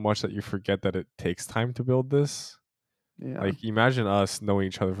it so much that you forget that it takes time to build this. Yeah. Like imagine us knowing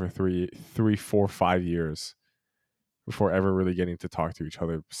each other for 3, 4, 5 years before ever really getting to talk to each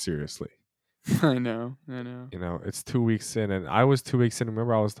other seriously. I know. I know. You know, it's 2 weeks in, and I was 2 weeks in.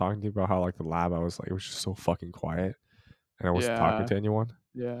 Remember, I was talking to you about how like the lab, I was like, it was just so fucking quiet, and I wasn't talking Yeah. to anyone.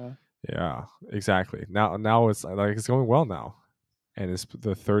 Yeah. Yeah, exactly. Now it's like it's going well now, and it's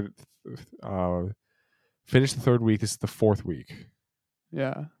the third. Uh, Finished the third week. This is the fourth week.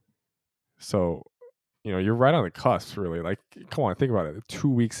 Yeah. So, you're right on the cusp, really. Like, come on, think about it. 2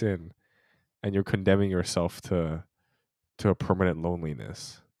 weeks in, and you're condemning yourself to a permanent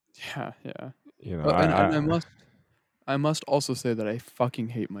loneliness. Yeah. Yeah. You know, Well, and I I must also say that I fucking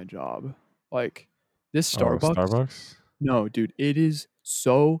hate my job. Like this oh, Starbucks. Starbucks. No, dude, it is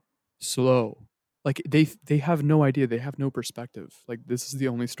so slow. Like they have no idea. They have no perspective. Like this is the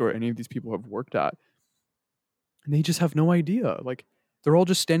only store any of these people have worked at, and they just have no idea. Like they're all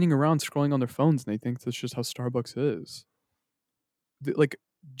just standing around scrolling on their phones, and they think that's just how Starbucks is. Like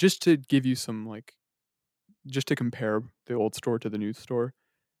just to give you some like just to compare the old store to the new store,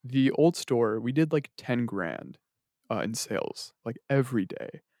 the old store we did like 10 grand in sales like every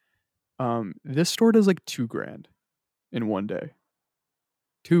day. This store does like 2 grand in one day.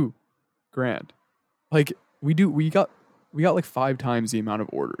 2 grand. Like we got like 5 times the amount of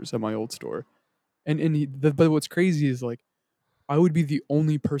orders at my old store. But what's crazy is like I would be the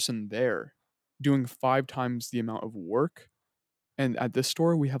only person there doing 5 times the amount of work. And at this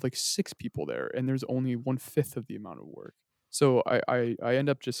store, we have like 6 people there, and there's only 1/5 of the amount of work. So I end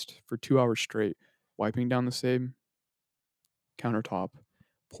up just for 2 hours straight wiping down the same countertop,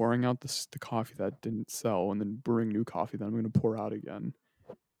 pouring out the coffee that didn't sell, and then brewing new coffee that I'm gonna pour out again,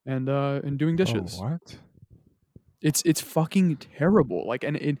 and doing Oh, dishes. what? It's fucking terrible. Like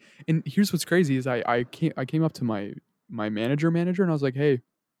and here's what's crazy is I came up to my manager and I was like, hey,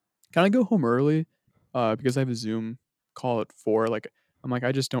 can I go home early? Because I have a Zoom call at 4. Like I'm like,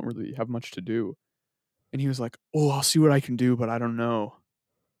 I just don't really have much to do. And he was like, oh, I'll see what I can do, but I don't know.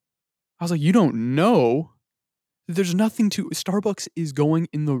 I was like, you don't know? There's nothing to Starbucks is going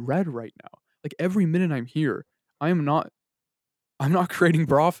in the red right now. Like every minute I'm here, I am not I'm not creating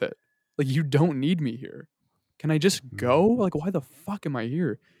profit. Like you don't need me here. Can I just go? Mm. Like why the fuck am I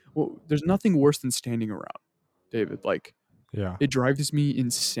here? well, there's nothing worse than standing around, David. Like Yeah. it drives me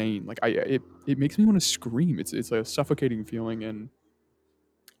insane. Like it makes me want to scream. It's a suffocating feeling, and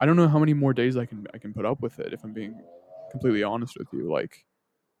I don't know how many more days I can put up with it. If I'm being completely honest with you, like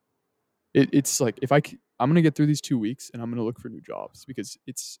it's like if I'm gonna get through these 2 weeks and I'm gonna look for new jobs because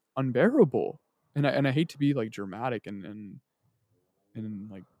it's unbearable. And I hate to be like dramatic and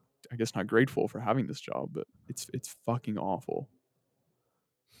like I guess not grateful for having this job, but it's fucking awful.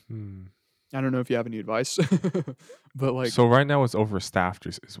 Hmm. I don't know if you have any advice, but like So right now it's overstaffed,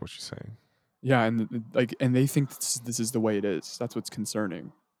 is what you're saying. yeah, and like and they think this is the way it is. That's what's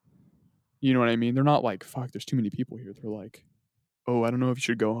concerning. You know what I mean? They're not like fuck. There's too many people here. They're like, oh, I don't know if you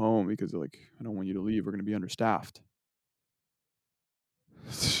should go home because like I don't want you to leave. We're gonna be understaffed.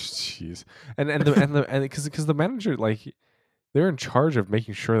 Jeez. And because the manager, like, they're in charge of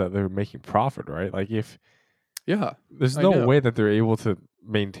making sure that they're making profit, right? Like, if Yeah, there's I no know. way that they're able to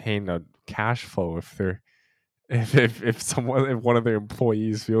maintain a cash flow if they're if one of their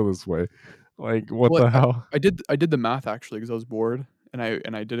employees feel this way, like, what Well, the I, hell? I did the math actually because I was bored, and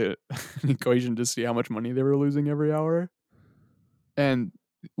I did an equation to see how much money they were losing every hour, and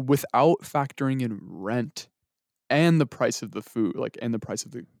without factoring in rent and the price of the food, like and the price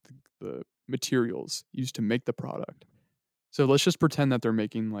of the materials used to make the product. So let's just pretend that they're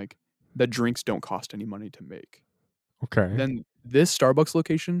making like that drinks don't cost any money to make. Okay. Then this Starbucks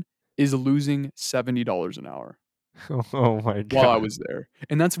location is losing $70 an hour Oh my while I god. was there,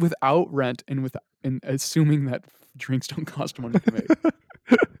 and that's without rent and assuming that drinks don't cost money to make.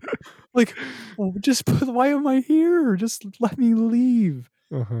 Like, just why am I here? Just let me leave.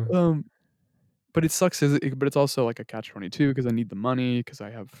 Uh-huh. Um, but it sucks. But it's also like a catch-22 because I need the money because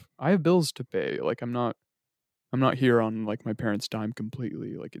I have bills to pay. Like I'm not here on like my parents' dime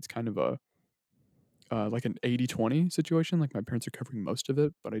completely. Like it's kind of a like an 80-20 situation. Like my parents are covering most of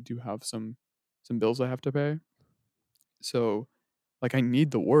it, but I do have some bills I have to pay. So like I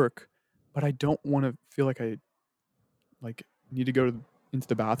need the work, but I don't want to feel like I like need to go into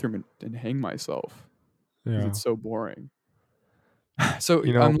the bathroom and hang myself because Yeah. it's so boring. So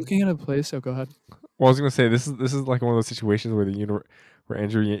You I'm know, looking at a place. Oh, go ahead. well, I was gonna say this is like one of those situations where where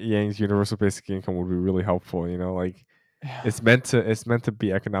Andrew Yang's universal basic income would be really helpful. You know, like Yeah. it's meant to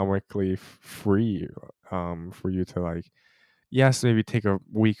be economically free, for you to, like, yes, maybe take a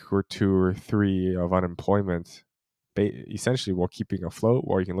week or two or three of unemployment, essentially while keeping afloat,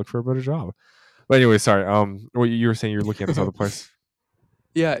 while you can look for a better job. But anyway, sorry. What you were saying, you're looking at this other place,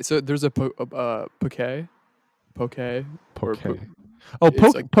 Yeah. So there's a poke, or Poke. Oh,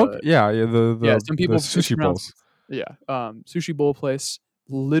 it's like poke. Yeah, yeah. yeah. Some The people it's sushi pronounced bowls. yeah. Sushi bowl place.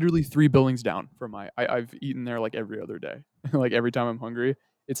 Literally 3 buildings down from I've eaten there like every other day. Like every time I'm hungry,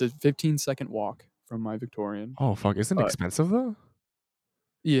 it's a 15-second walk from my Victorian. Oh fuck, isn't it Uh, expensive though?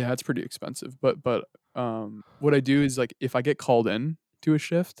 yeah, it's pretty expensive. But what I do is like if I get called in to a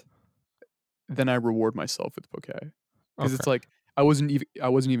shift, then I reward myself with poke because it's Okay. like I wasn't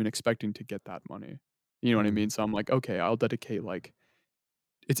even expecting to get that money. You know what I Hmm. mean? So I'm like, okay, I'll dedicate like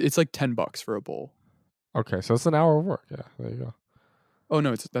it's like $10 for a bowl. Okay, so it's an hour of work. Yeah, there you go. Oh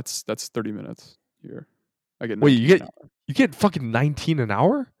no, that's 30 minutes here. I get Wait, 19 an hour. you get fucking 19 an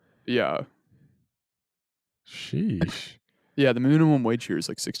hour? Yeah. Sheesh. Yeah, the minimum wage here is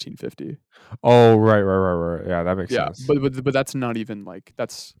like 16.50. Oh, right. Yeah, that makes Yeah, sense. but that's not even like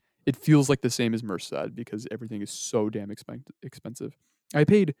that's it feels like the same as Merced because everything is so damn expensive. I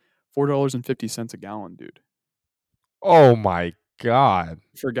paid $4.50 a gallon, dude, Oh my god.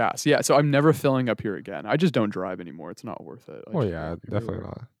 for gas. Yeah, so I'm never filling up here again. I just don't drive anymore. It's not worth it. I Oh just yeah, walk definitely everywhere.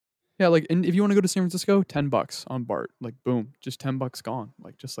 not. Yeah, like and if you want to go to San Francisco, $10 on BART. Like boom, just $10 gone.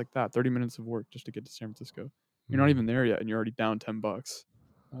 Like just like that. 30 minutes of work just to get to San Francisco. You're not Hmm. even there yet and you're already down $10.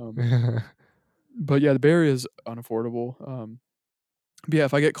 Um but yeah, the Bay Area is unaffordable. But yeah,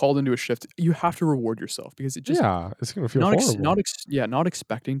 if I get called into a shift, you have to reward yourself because it just Yeah, it's gonna feel horrible. not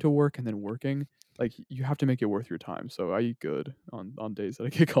expecting to work and then working, like, you have to make it worth your time, so I eat good on days that I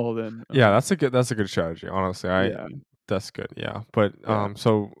get called in, Yeah, that's a good strategy. Honestly, yeah, that's good. Yeah, but yeah.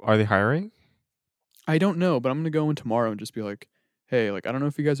 so are they hiring? I don't know, but I'm gonna go in tomorrow and just be like, "Hey, like, I don't know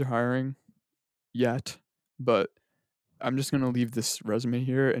if you guys are hiring yet, but I'm just gonna leave this resume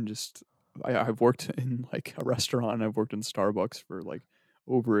here and just I've worked in, like, a restaurant, I've worked in Starbucks for, like,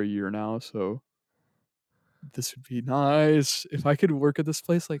 over a year now, so this would be nice if I could work at this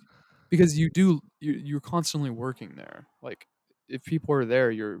place, like because you're constantly working there. Like if people are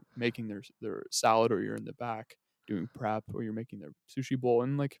there, you're making their salad or you're in the back doing prep or you're making their sushi bowl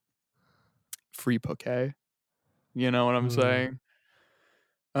and like free poke. You know what I'm Hmm. saying?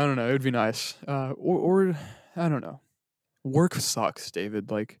 I don't know. It would be nice. Or I don't know. work sucks,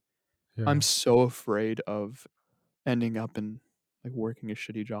 David. Like, I'm Yeah. so afraid of ending up in like working a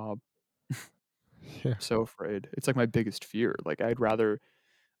shitty job. Yeah. So afraid. It's like my biggest fear. Like, I'd rather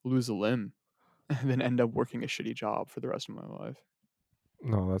lose a limb than end up working a shitty job for the rest of my life.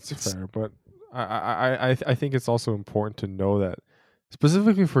 No, that's It's fair. But I think it's also important to know that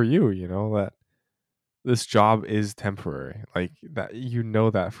specifically for you, that this job is temporary. Like that,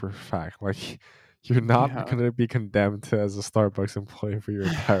 that for a fact. Like you're not yeah, gonna be condemned to as a Starbucks employee for your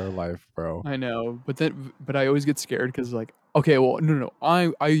entire life, bro. I know. But I always get scared because like, okay, well, no, no,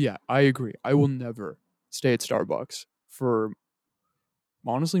 no. Yeah, I agree. I will never stay at Starbucks for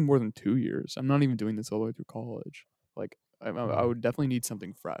honestly more than 2 years. I'm not even doing this all the way through college. Like, I Mm. would definitely need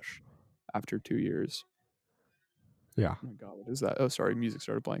something fresh after 2 years. Yeah. Oh my god, what is that? Oh, sorry, music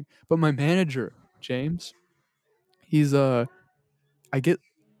started playing. But my manager, James, he's I get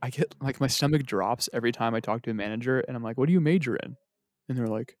I get like my stomach drops every time I talk to a manager, and I'm like, "What do you major in?" And they're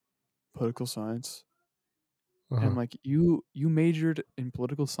like, "Political science." And I'm Uh-huh. like, "You majored in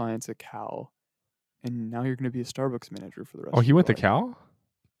political science at Cal, and now you're gonna be a Starbucks manager for the Oh, rest of he your went to life." Cal.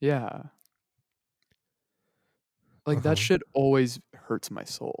 Yeah, like that Uh-huh. shit always hurts my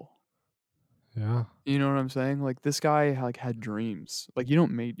soul. Yeah. You know what I'm saying? Like this guy like had dreams. Like you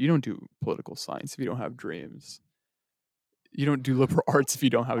don't do political science if you don't have dreams. You don't do liberal arts if you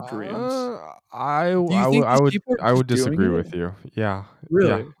don't have dreams. Do you think I these would people are I would just doing disagree it? with you. Yeah. Yeah.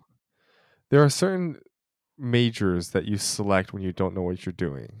 Really? There are certain majors that you select when you don't know what you're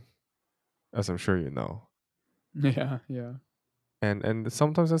doing, as I'm sure you know. Yeah, yeah. And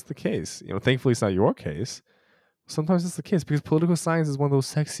sometimes that's the case. Thankfully it's not your case. Sometimes it's the case because political science is one of those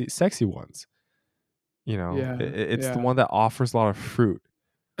sexy ones. Yeah, It's the yeah. one that offers a lot of fruit,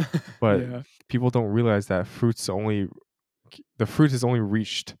 but Yeah. people don't realize that the fruit is only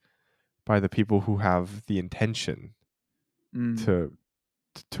reached by the people who have the intention Mm. to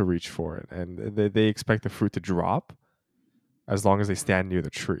to reach for it, and they expect the fruit to drop as long as they stand near the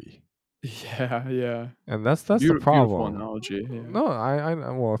tree. Yeah, yeah. And that's the Beautiful problem. analogy, yeah. No,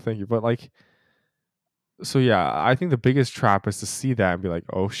 well, thank you, but like, so yeah, I think the biggest trap is to see that and be like,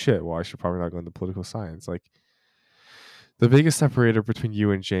 oh shit, well, I should probably not go into political science. Like, the biggest separator between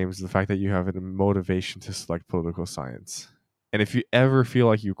you and James is the fact that you have a motivation to select political science. And if you ever feel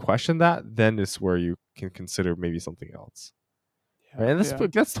like you question that, then it's where you can consider maybe something else. Yeah, Right? And yeah.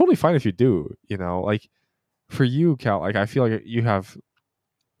 that's totally fine if you do. Like for you, Cal, like I feel like you have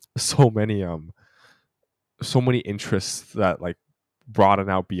so many so many interests that like broaden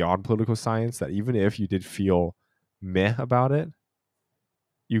out beyond political science that even if you did feel meh about it,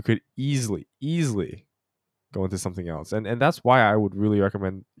 you could easily go into something else. And that's why I would really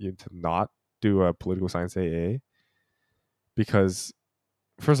recommend you to not do a political science AA, because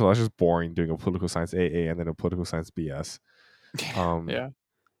first of all, it's just boring doing a political science AA and then a political science BS. Um, Yeah.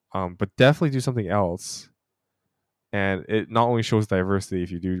 but definitely do something else. And it not only shows diversity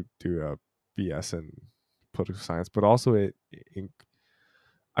if you do a BS in political science, but also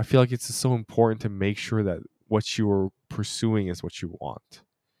I feel like it's just so important to make sure that what you are pursuing is what you want.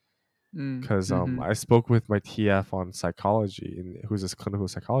 Mm, Because mhm. I spoke with my TF on psychology, and who's this clinical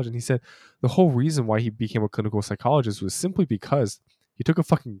psychologist, and he said the whole reason why he became a clinical psychologist was simply because he took a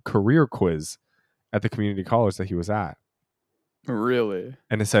fucking career quiz at the community college that he was at, Really?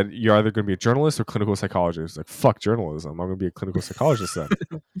 and it said you're either going to be a journalist or clinical psychologist. Like fuck journalism, I'm going to be a clinical psychologist then.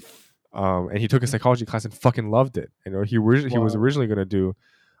 And he took a psychology class and fucking loved it. He was Wow. originally going to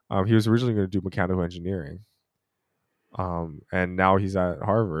do mechanical engineering. And now he's at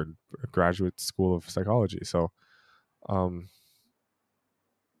Harvard, Graduate School of Psychology. So, um,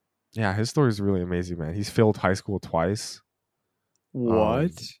 yeah, his story is really amazing, man. He's failed high school twice. Um,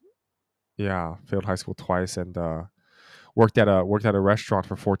 What? yeah, failed high school twice, and worked at a restaurant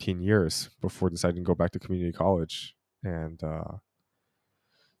for 14 years before deciding to go back to community college. And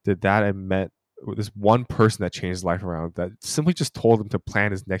did that and met this one person that changed his life around. That simply just told him to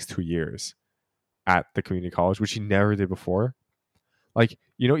plan his next 2 years at the community college, which he never did before. Like,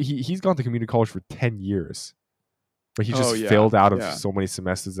 he's gone to community college for 10 years, but he Oh, just yeah, failed out of yeah. so many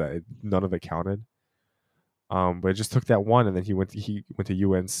semesters that none of it counted. But it just took that one, and then he went to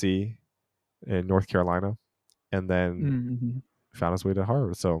UNC in North Carolina, and then Mhm. found his way to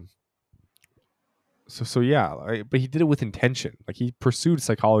Harvard. So yeah, but he did it with intention. Like he pursued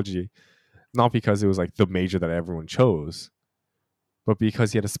psychology not because it was like the major that everyone chose, but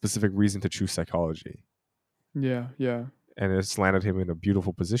because he had a specific reason to choose psychology, Yeah, yeah. and it's landed him in a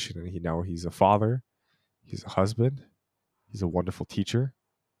beautiful position. And he's a father, he's a husband, he's a wonderful teacher,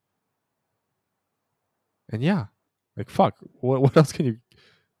 and yeah, like fuck, what else can you,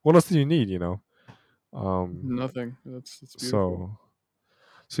 what else do you need? Nothing. That's beautiful. So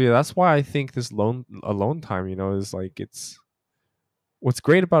so yeah, that's why I think this alone time, is like it's what's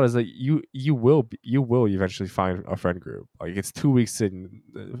great about it is that you will eventually find a friend group. Like it's 2 weeks in,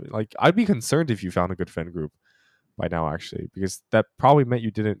 like I'd be concerned if you found a good friend group by now actually, because that probably meant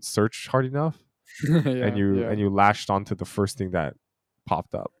you didn't search hard enough and Yeah, you yeah, and you lashed onto the first thing that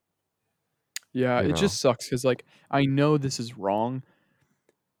popped up. yeah. You It know. just sucks because like I know this is wrong,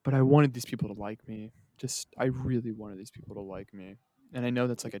 but I wanted these people to like me. Just I really wanted these people to like me, and I know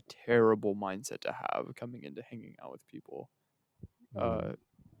that's like a terrible mindset to have coming into hanging out with people. Mm.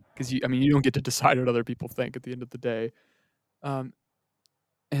 Because I mean, you don't get to decide what other people think at the end of the day. Um,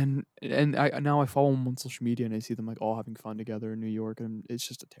 and I now I follow them on social media and I see them like all having fun together in New York, and it's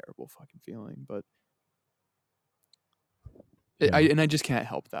just a terrible fucking feeling. But Yeah. I just can't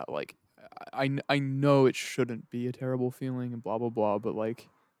help that. Like, I know it shouldn't be a terrible feeling and blah blah blah, but like,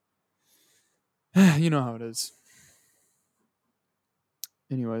 you know how it is.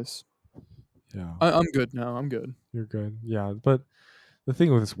 Anyways, Yeah. I'm good now. I'm good. You're good. Yeah, but the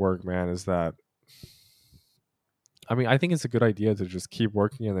thing with this work, man, is that I mean, I think it's a good idea to just keep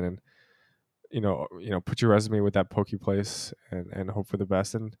working and then put your resume with that pokey place and hope for the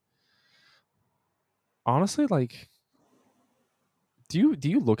best. And honestly, like, do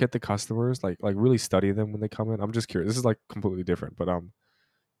you look at the customers like really study them when they come in? I'm just curious. This is like completely different, but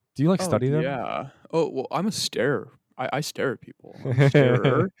do you like Oh study them? yeah. Oh well, I'm a starer. I stare at people. I'm a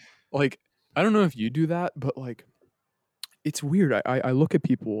starer. Like I don't know if you do that, but like it's weird. I look at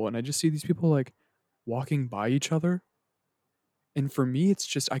people and I just see these people like walking by each other. And for me, it's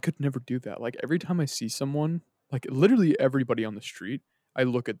just I could never do that. Like every time I see someone, like literally everybody on the street, I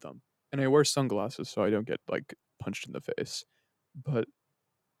look at them and I wear sunglasses so I don't get like punched in the face. But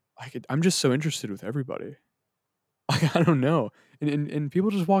I'm just so interested with everybody. Like I don't know, and people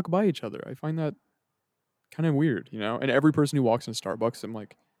just walk by each other. I find that kind of weird, you know. And every person who walks in Starbucks, I'm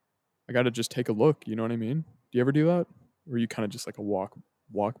like, I gotta just take a look. You know what I mean? Do you ever do that, or are you kind of just like a walk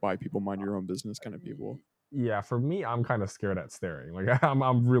by people, mind your own business kind of people? Yeah, for me, I'm kind of scared at staring. Like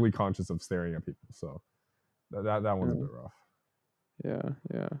I'm really conscious of staring at people. So that one's a Yeah, bit rough.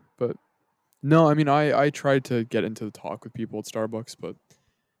 yeah, yeah. But no, I mean, I tried to get into the talk with people at Starbucks, but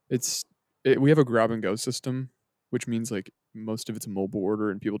it's we have a grab and go system, which means like most of it's a mobile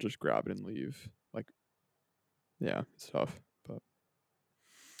order and people just grab it and leave. Like, yeah, it's tough. But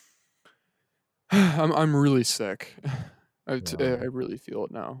I'm really sick. I Yeah. really feel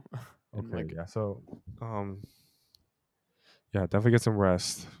it now, and Okay. like Yeah. So, um, yeah, definitely get some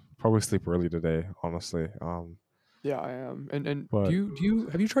rest. Probably sleep early today, honestly. yeah, I am. And But do you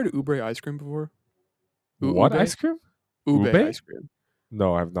have you tried Ubre ice cream before? what Ube ice cream? ube Ube? ice cream.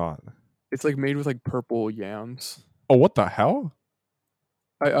 No, I've not. It's like made with like purple yams. Oh, what the hell?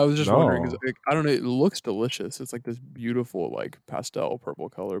 I was just wondering because No. like, I don't know. It looks delicious. It's like this beautiful like pastel purple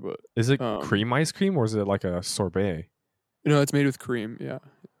color, but Is it um, cream ice cream or is it like a sorbet? it's made with cream. Yeah,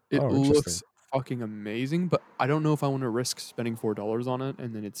 it Oh, interesting. looks fucking amazing, but I don't know if I want to risk spending $4 on it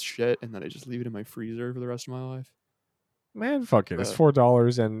and then it's shit and then I just leave it in my freezer for the rest of my life. Man, fuck it. It's But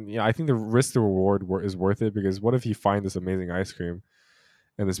 $4, and yeah, I think the risk to reward is worth it because what if you find this amazing ice cream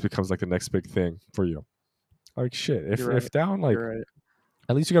and this becomes like the next big thing for you? Like shit. If you're right. down, like You're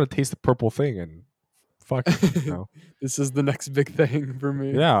at least you got to taste the purple thing and fuck it. right. This is the next big thing for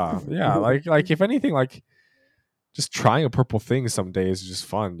me. Yeah, yeah. Like if anything, like just trying a purple thing some days is just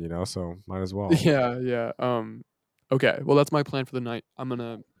fun, So might as well. Yeah, yeah. Okay. Well, that's my plan for the night.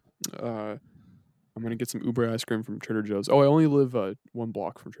 Uh, I'm gonna get some Uber ice cream from Trader Joe's. Oh, I only live 1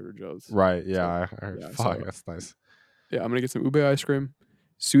 block from Trader Joe's, Right? Yeah. so I heard. yeah. Fuck, So that's nice. yeah, I'm gonna get some Ube ice cream,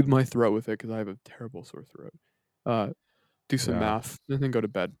 soothe my throat with it because I have a terrible sore throat. Uh, do some Yeah, math, and then go to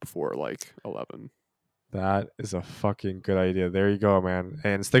bed before like 11. that is a fucking good idea. There you go, man.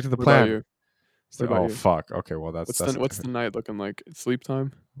 And stick to the What about plan. you? What about Oh you? fuck. Okay, well that's a What's the different. night looking like? Sleep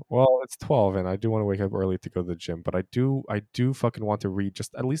time? Well, it's 12, and I do want to wake up early to go to the gym, but I do fucking want to read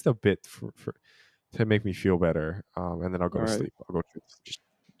just at least a bit for to make me feel better. And then I'll go All to right. sleep. I'll go to sleep. Just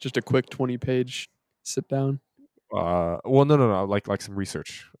just a quick 20-page sit down. Well, no, like some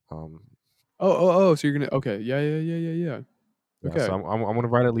research. Oh. So you're gonna okay? Yeah. Yeah, so Okay. I'm gonna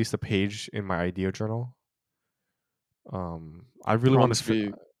write at least a page in my idea journal. I really want Promise to.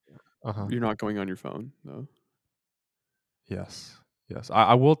 me Uh-huh. you're not going on your phone though. Yes, yes.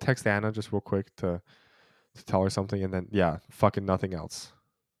 I will text Anna just real quick to tell her something, and then yeah, fucking nothing else.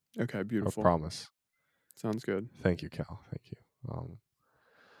 Okay. I Beautiful. promise. Sounds good. Thank you, Cal. Thank you.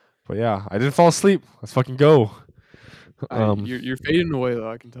 But yeah, I didn't fall asleep. Let's fucking go. Um, You're fading away though.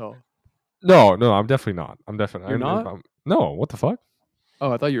 I can tell. no, I'm definitely not. I'm definitely. You're not? No, what the fuck?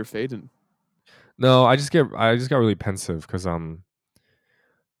 Oh, I thought you were fading. No, I just got really pensive because I don't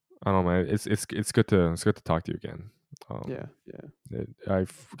know, man. It's good to talk to you again. Yeah, Um, yeah,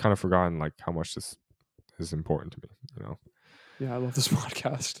 I've kind of forgotten like how much this is important to me. You know. yeah. I love this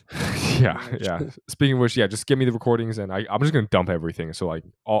podcast so Yeah, much. yeah. Speaking of which, yeah, just give me the recordings and I'm just gonna dump everything. So like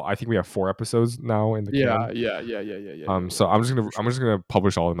all I think we have 4 episodes now in the Yeah, can. yeah, yeah, yeah, yeah, yeah, yeah, So yeah. For I'm sure. just gonna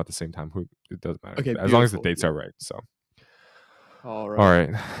publish all of them at the same time. Who it doesn't matter Okay, as long as the beautiful, dates are beautiful. right. So All all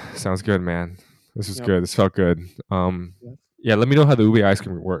right. right, sounds good, man. This was Yep. good. This felt good. Yes. Yeah. Let me know how the ube ice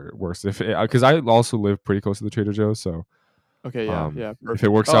cream works. If because I also live pretty close to the Trader Joe's, so Okay. Yeah. Yeah. if it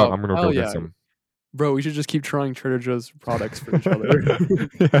Perfect. works out, Oh, I'm gonna hell go get yeah, some. bro. We should just keep trying Trader Joe's products for each other.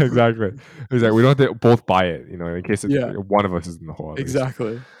 Yeah, exactly. Exactly. We don't have to both buy it, you know, in case Yeah. one of us is in the hole at least.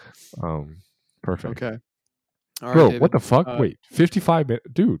 Exactly. Um, Perfect. Okay. All right, Bro, what David. the fuck? Wait, 55 minutes?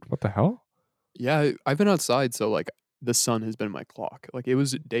 Dude, what the hell? Yeah, I've been outside, so like the sun has been my clock. Like it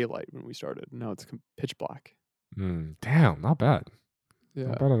was daylight when we started. Now it's pitch black. Damn, not bad. Not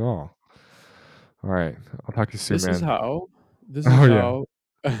Yeah. bad at all. All right. I'll talk to you soon, This is man. how. This is Oh,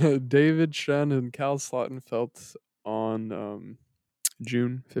 yeah. how David Shen and Cal Slotin felt on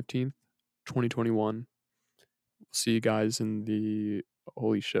June 15th, 2021. See you guys in the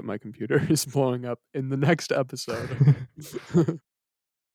holy shit, my computer is blowing up in the next episode.